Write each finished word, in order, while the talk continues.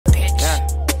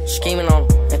scheming on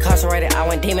him. Incarcerated, I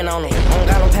went demon on him. I don't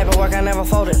got no paperwork, I never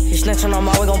folded. He snitching on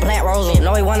my, we gon' black rose him.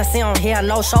 Know he wanna see him, he had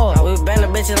no show. We been the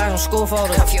bitches like some school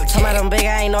photos. Some of them big,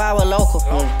 I ain't know I was local.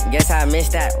 Guess I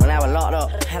missed that when I was locked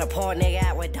up. Had a poor nigga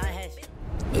out with done heads.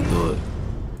 They do it.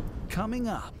 Coming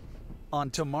up on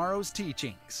tomorrow's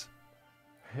teachings.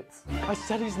 I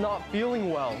said he's not feeling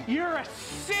well. You're a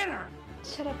sinner!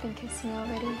 Shut up and kiss me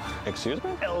already. Excuse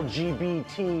me?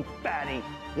 LGBT fatty,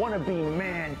 wannabe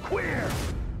man queer.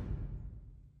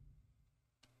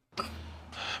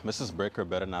 Mrs. Breaker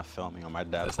better not film me on my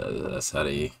dad's. That's how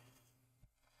they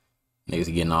niggas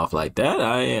getting off like that.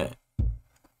 I am.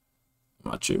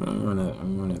 My treatment.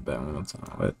 I'm running it back one more time.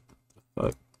 What the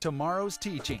fuck? Tomorrow's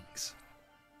teachings.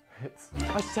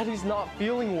 I said he's not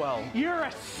feeling well. You're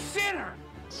a sinner!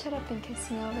 Shut up and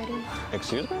kiss me already.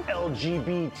 Excuse me?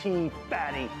 LGBT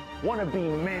fatty,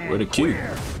 wannabe man What a cue.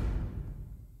 queer.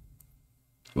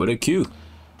 What a cue.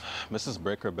 Mrs.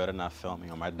 Breaker better not film me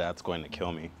or my dad's going to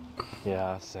kill me.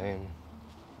 Yeah, same.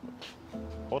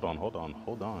 Hold on.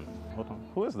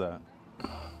 Who is that?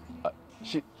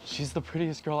 She's the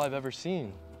prettiest girl I've ever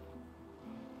seen.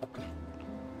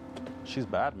 She's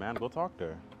bad, man. Go talk to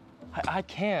her. I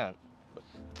can't.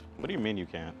 What do you mean you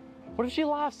can't? What if she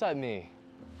laughs at me?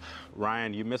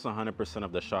 Ryan, you miss 100%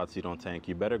 of the shots you don't tank.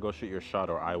 You better go shoot your shot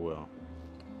or I will.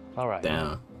 All right.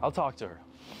 Damn. I'll talk to her.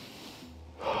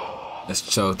 That's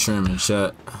Cho trim and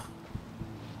shut.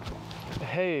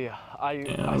 Hey,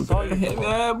 I saw you. Hey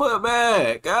man, put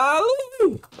back.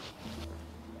 Golly.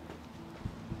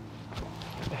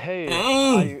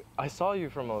 Hey, I saw you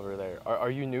from over there. Are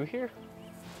you new here?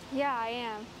 Yeah, I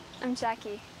am. I'm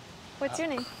Jackie. What's your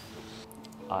name?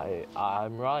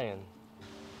 I'm Ryan.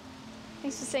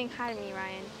 Thanks for saying hi to me,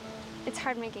 Ryan. It's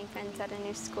hard making friends at a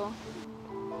new school.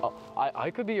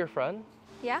 I could be your friend.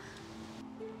 Yeah?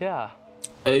 Yeah.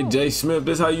 Hey, Jay Smith,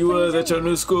 this how you was at your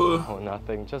new school? Oh,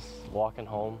 nothing. Just walking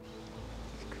home.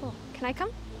 Cool. Can I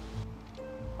come?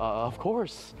 Of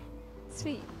course.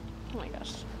 Sweet. Oh my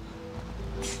gosh.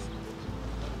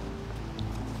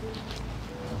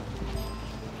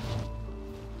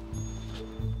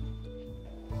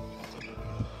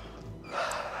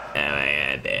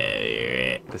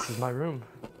 This is my room.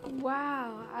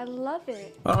 Wow, I love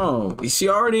it. Oh, is she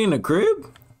already in the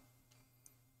crib?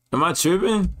 Am I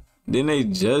tripping? Didn't they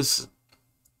just...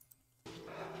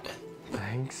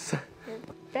 Thanks. Your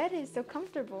bed is so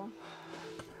comfortable.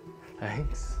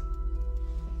 Thanks.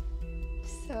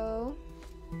 So,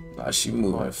 Oh, she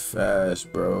moving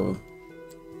fast, bro.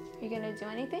 you gonna do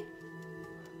anything?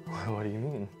 What do you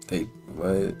mean? They,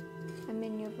 what? I'm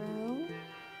in your room.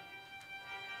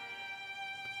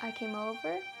 I came over.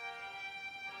 I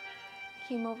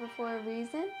came over for a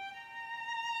reason.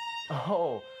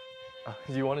 Oh,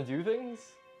 do you want to do things?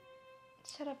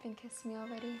 Shut up and kiss me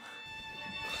already.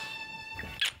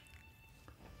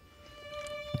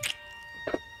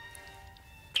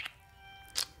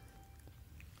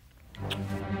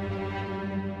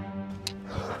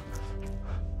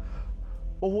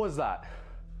 What was that?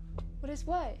 What is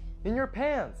what? In your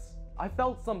pants. I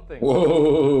felt something.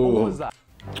 Whoa. What was that?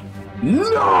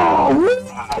 No!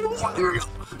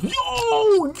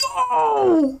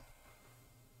 No!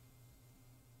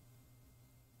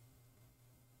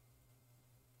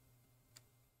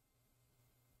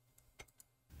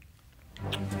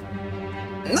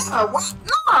 Nah, what?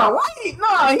 Nah, why?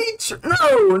 Nah,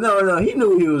 no. He knew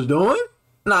what he was doing.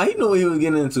 Nah, he knew what he was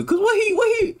getting into. Cause what he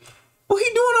doing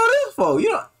all this for?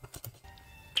 You know?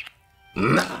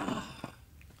 Nah.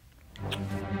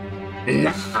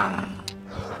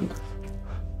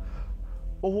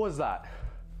 What was that?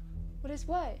 What is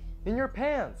what? In your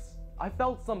pants. I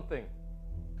felt something.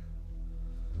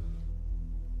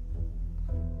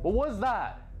 What was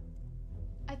that?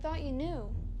 I thought you knew.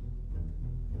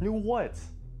 Knew what?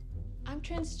 I'm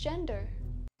transgender.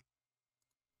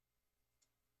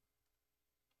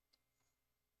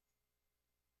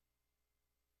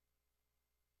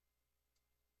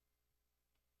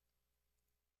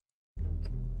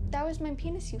 That was my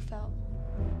penis you felt.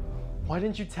 Why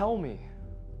didn't you tell me?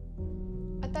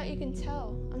 I thought you can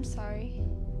tell. I'm sorry.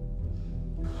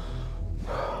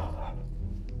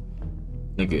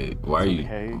 Nigga, why are you?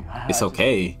 Okay. It's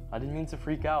okay. I didn't mean to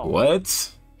freak out. What? It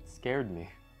scared me.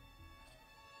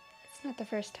 It's not the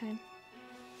first time.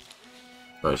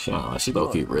 Bro, she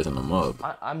low-key raising them up.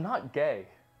 I'm not gay.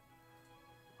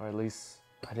 Or at least,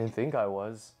 I didn't think I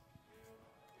was.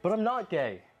 But I'm not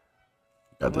gay.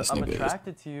 Got this I'm nigga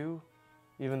attracted to you,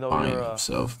 even though buying you're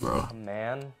himself, bro. a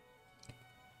man.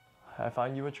 I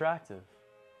find you attractive.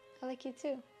 I like you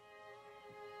too.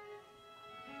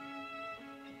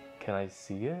 Can I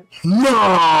see it?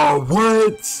 No,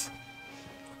 what?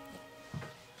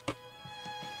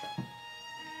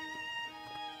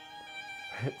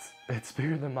 It's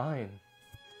bigger than mine.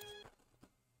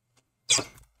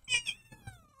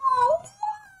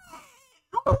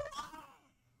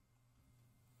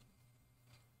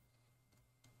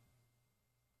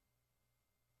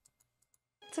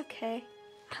 It's okay.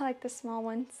 I like the small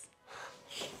ones.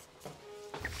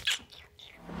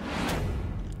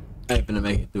 I ain't finna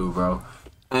make it through, bro.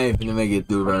 I ain't finna make it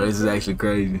through, bro. This is actually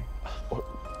crazy.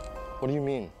 What do you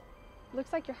mean?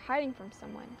 Looks like you're hiding from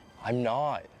someone. I'm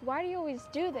not. Why do you always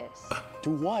do this?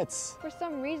 Do what? For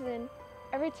some reason,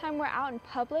 every time we're out in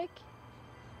public,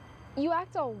 you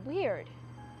act all weird.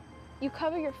 You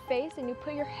cover your face and you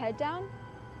put your head down.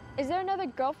 Is there another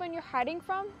girlfriend you're hiding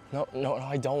from? No,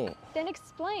 I don't. Then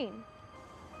explain.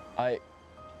 I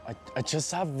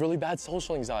just have really bad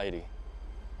social anxiety.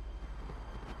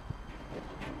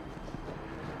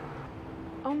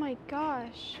 Oh my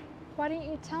gosh. Why didn't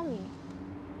you tell me?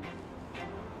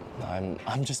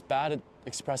 I'm just bad at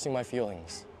expressing my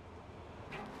feelings.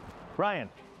 Ryan,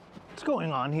 what's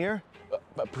going on here?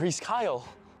 But Priest Kyle.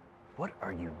 What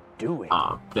are you doing?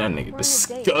 Ah, that nigga We're on a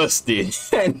disgusted.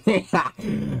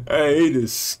 Hey, he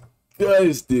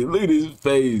disgusted. Look at his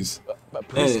face. But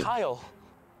Priest Hey. Kyle.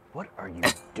 What are you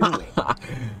doing?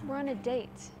 We're on a date.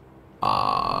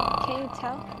 Ah, Can't you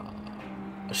tell?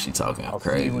 she talking I'll see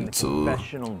you in crazy the too.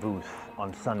 confessional booth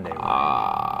on Sunday.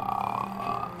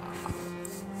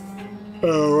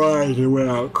 Alright, it went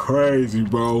out crazy,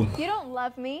 bro. You don't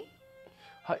love me.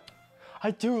 I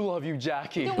do love you,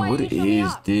 Jackie. Then why What did you show me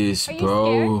is up? this, Are you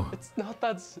bro? It's not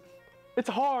that. It's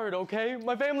hard, okay?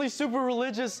 My family's super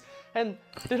religious, and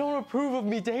they don't approve of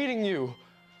me dating you.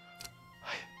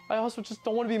 I also just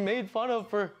don't want to be made fun of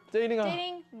for dating a.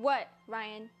 Dating what,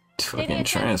 Ryan? Fucking Dating a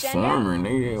transformer,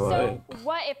 nigga. So What?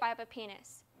 what if I have a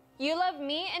penis? You love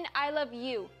me and I love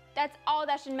you. That's all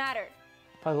that should matter.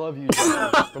 I love you,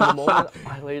 Jackie. From the moment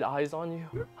I laid eyes on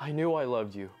you, I knew I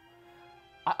loved you.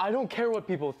 I don't care what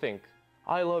people think.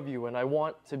 I love you, and I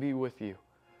want to be with you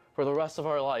for the rest of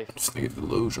our life. This nigga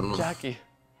delusional. Jackie,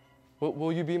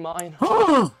 will you be mine?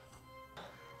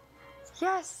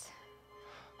 Yes.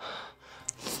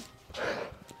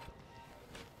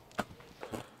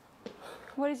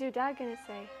 What is your dad gonna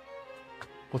say?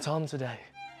 We'll tell him today.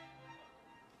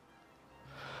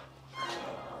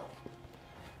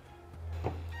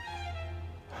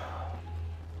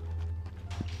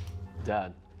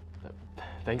 Dad,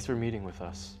 thanks for meeting with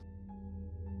us.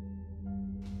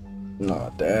 Nah,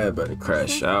 Dad better crash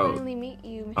Nice to out. finally meet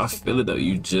you, I Mr. feel it though.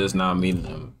 You just now meeting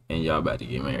him, and y'all about to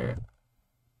get married.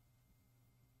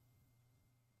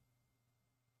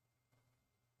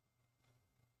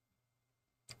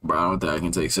 Bro, I don't think I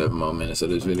can take 7 more minutes of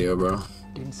this video, bro.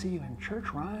 Didn't see you in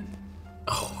church, Ryan.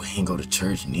 Oh, we ain't go to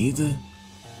church neither.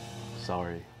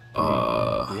 Sorry.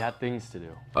 We had things to do.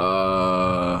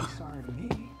 Sorry to me.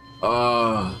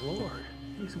 Lord,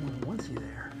 he's the one who wants you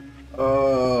there.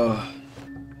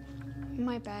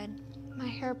 My bad. My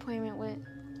hair appointment went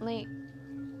late.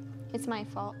 It's my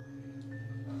fault.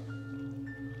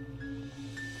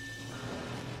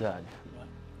 Dad,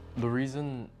 the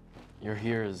reason you're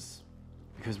here is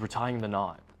because we're tying the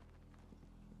knot.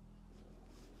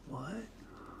 What?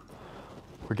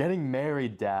 We're getting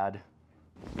married, Dad.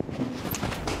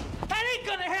 That ain't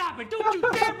gonna happen! Don't you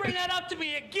dare bring that up to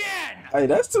me again! Hey,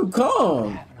 that's too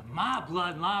calm. My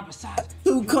bloodline besides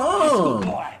Too calm.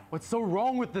 boy. What's so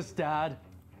wrong with this, Dad?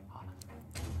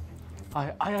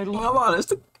 I Come on, that's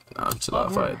too. Nah, chill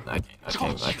out, fight. I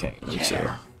can't. Let me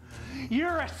chill.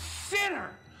 You're a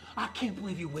sinner! I can't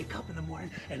believe you wake up in the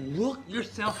morning and look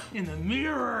yourself in the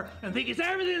mirror and think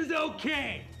everything's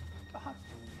okay!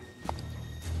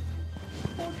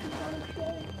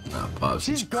 Nah, Pops,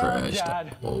 She's you gone, crashed.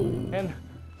 Dad. Oh. And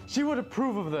she would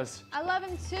approve of this. I love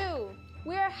him too.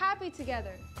 We are happy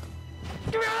together.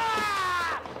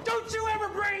 Ah! Don't you ever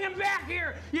bring him back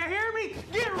here! You hear me?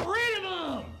 Get rid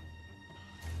of him!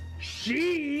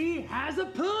 She has a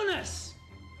punis!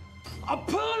 A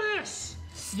punis!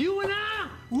 You and I,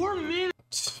 we're men.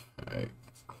 Hey,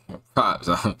 Pops,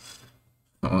 I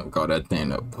want to call that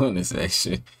thing a punis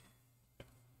section.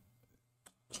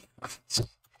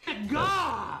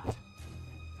 God!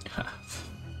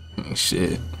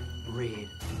 Shit. Rid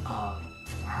of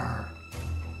her.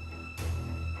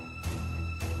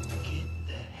 Get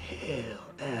the hell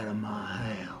out of my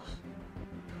house,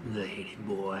 lady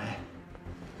boy.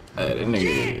 Hey, that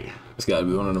nigga, it's gotta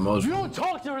be one of the most You don't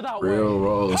talk to her that real way.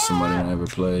 roles somebody ever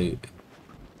played.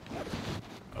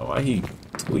 Oh, why he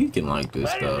tweaking like this,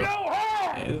 Let him though? go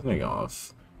home! Hey, this nigga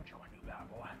off. What you want to do about it,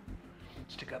 boy?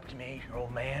 Stick up to me, your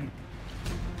old man.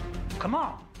 Come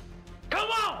on! Come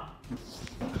on!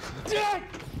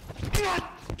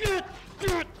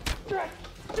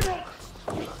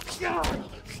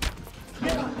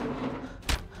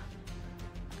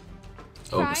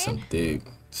 Over some dick.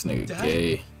 This nigga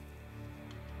gay.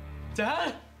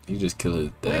 Dad? You just killed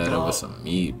his dad over some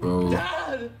meat, bro.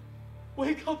 Dad!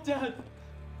 Wake up, Dad!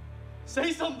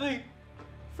 Say something!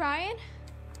 Ryan?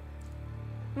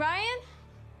 Ryan?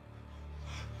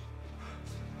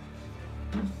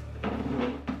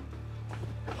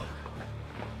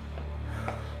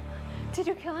 Did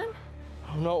you kill him?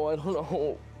 Oh no, I don't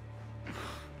know.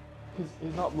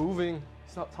 He's not moving.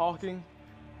 He's not talking.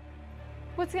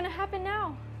 What's gonna happen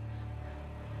now?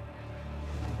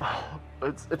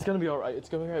 It's gonna be all right. It's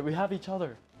gonna be all right. We have each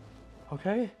other.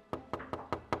 Okay?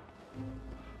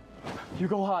 You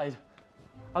go hide.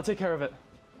 I'll take care of it.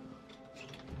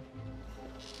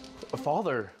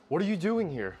 Father, what are you doing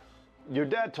here? Your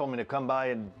dad told me to come by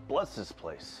and bless this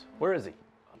place. Where is he?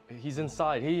 He's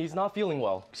inside. He's not feeling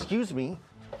well. Excuse me?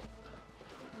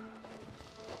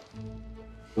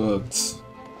 Books.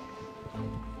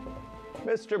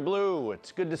 Mr. Blue,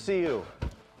 it's good to see you.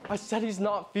 I said he's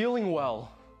not feeling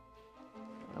well.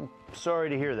 I'm sorry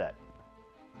to hear that.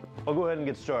 I'll go ahead and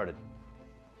get started.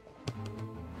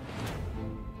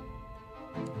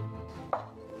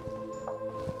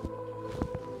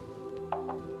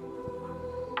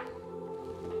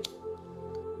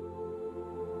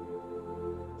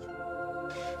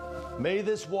 May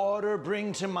this water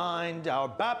bring to mind our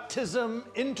baptism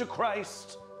into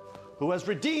Christ, who has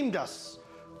redeemed us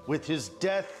with his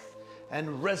death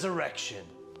and resurrection.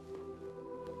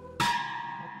 What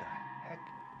the heck?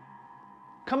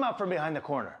 Come out from behind the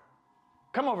corner.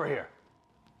 Come over here.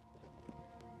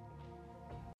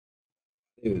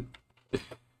 Dude.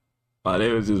 Oh,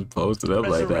 they was just posted up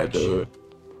like that, dude.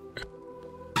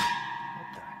 What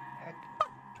the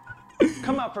heck?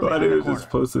 Come out from behind the corner. They was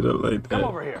just posted up like that. Come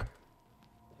over here.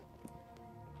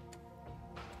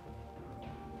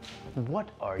 What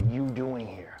are you doing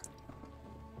here?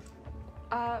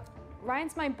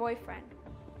 Ryan's my boyfriend.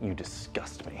 You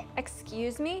disgust me.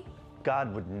 Excuse me?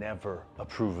 God would never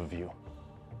approve of you.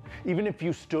 Even if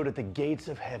you stood at the gates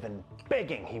of heaven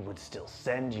begging, he would still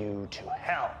send you to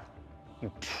hell.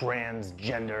 You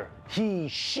transgender, he,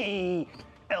 she,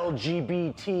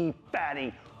 LGBT,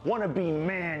 fatty, wannabe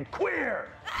man, queer.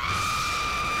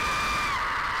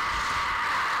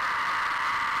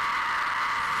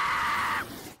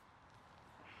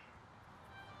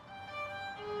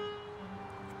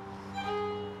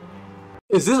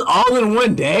 Is this all in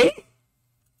one day?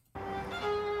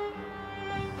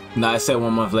 Nah, I said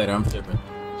 1 month later. I'm tripping.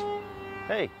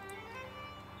 Hey,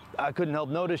 I couldn't help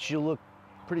notice you look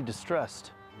pretty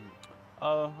distressed.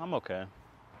 I'm okay.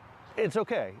 It's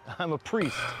okay. I'm a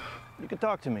priest. You can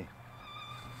talk to me.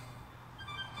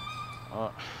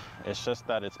 It's just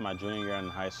that it's my junior year in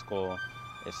high school.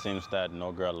 It seems that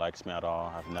no girl likes me at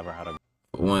all. I've never had a...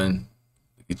 One,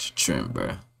 get your trim,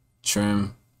 bro.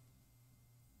 Trim,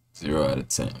 0 out of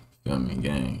 10. Feel me,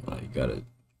 gang? Like, you gotta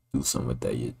do something with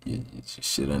that. Your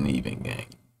shit uneven, gang.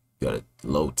 You gotta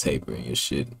low taper and your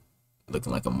shit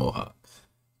looking like a mohawk.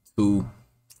 2,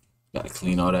 gotta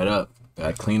clean all that up.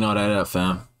 Gotta clean all that up,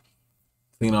 fam.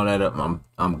 Clean all that up.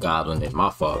 I'm gobbling it. My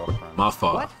fault. My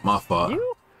fault. What? My fault.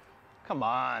 You? Come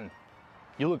on.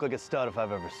 You look like a stud if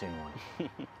I've ever seen one.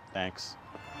 Thanks.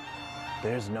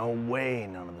 There's no way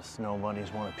none of the snow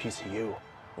bunnies want a piece of you.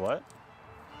 What?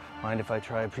 Mind if I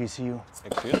try a piece of you?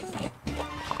 Excuse me?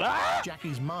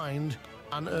 Jackie's mind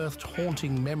unearthed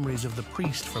haunting memories of the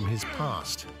priest from his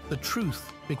past. The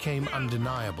truth became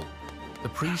undeniable. The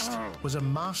priest was a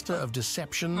master of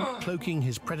deception, cloaking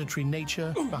his predatory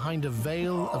nature behind a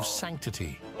veil of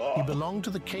sanctity. He belonged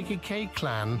to the KKK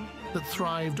clan that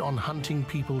thrived on hunting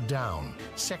people down,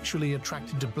 sexually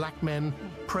attracted to black men,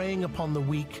 preying upon the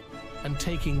weak, and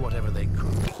taking whatever they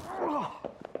could.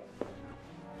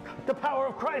 The power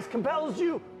of Christ compels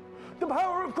you! The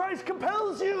power of Christ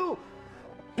compels you!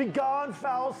 Begone,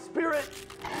 foul spirit!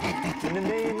 In the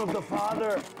name of the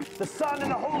Father, the Son,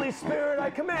 and the Holy Spirit, I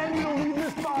command you to leave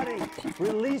this body.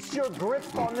 Release your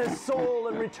grip on this soul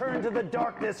and return to the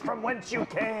darkness from whence you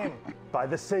came. By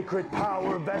the sacred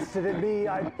power vested in me,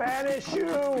 I banish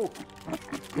you.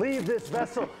 Leave this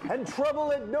vessel and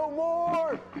trouble it no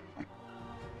more.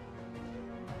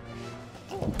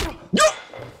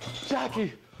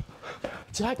 Jackie!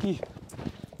 Jackie!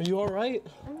 Are you alright?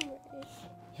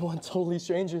 You went totally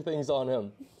Stranger Things on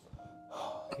him.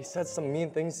 He said some mean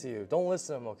things to you. Don't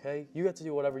listen to him, okay? You get to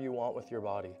do whatever you want with your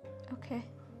body. Okay.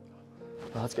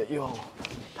 Now let's get you all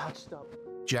patched up.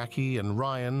 Jackie and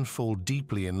Ryan fall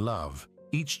deeply in love,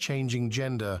 each changing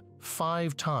gender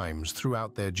 5 times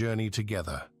throughout their journey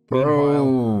together.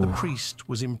 Meanwhile, the priest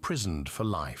was imprisoned for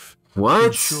life, What?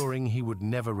 ensuring he would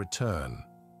never return.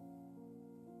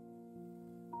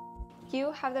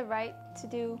 You have the right to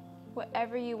do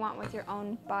whatever you want with your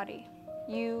own body.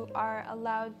 You are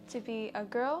allowed to be a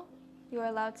girl, you are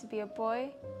allowed to be a boy,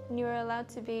 and you are allowed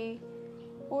to be,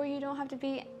 or you don't have to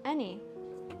be any.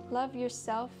 Love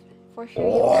yourself for who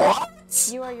you are.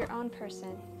 You are your own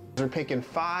person. They're picking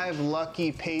 5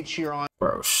 lucky Patreon.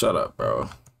 Bro, shut up, bro.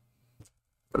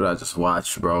 What did I just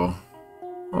watch, bro?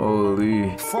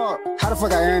 Holy. Fuck, how the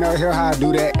fuck I ain't out here how I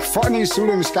do that? Fuck niggas shoot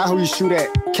in the sky who you shoot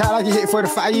at. Cat like you hit for the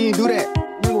fire, you ain't do that.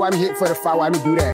 Nigga, why me hit for the fire, why me do that?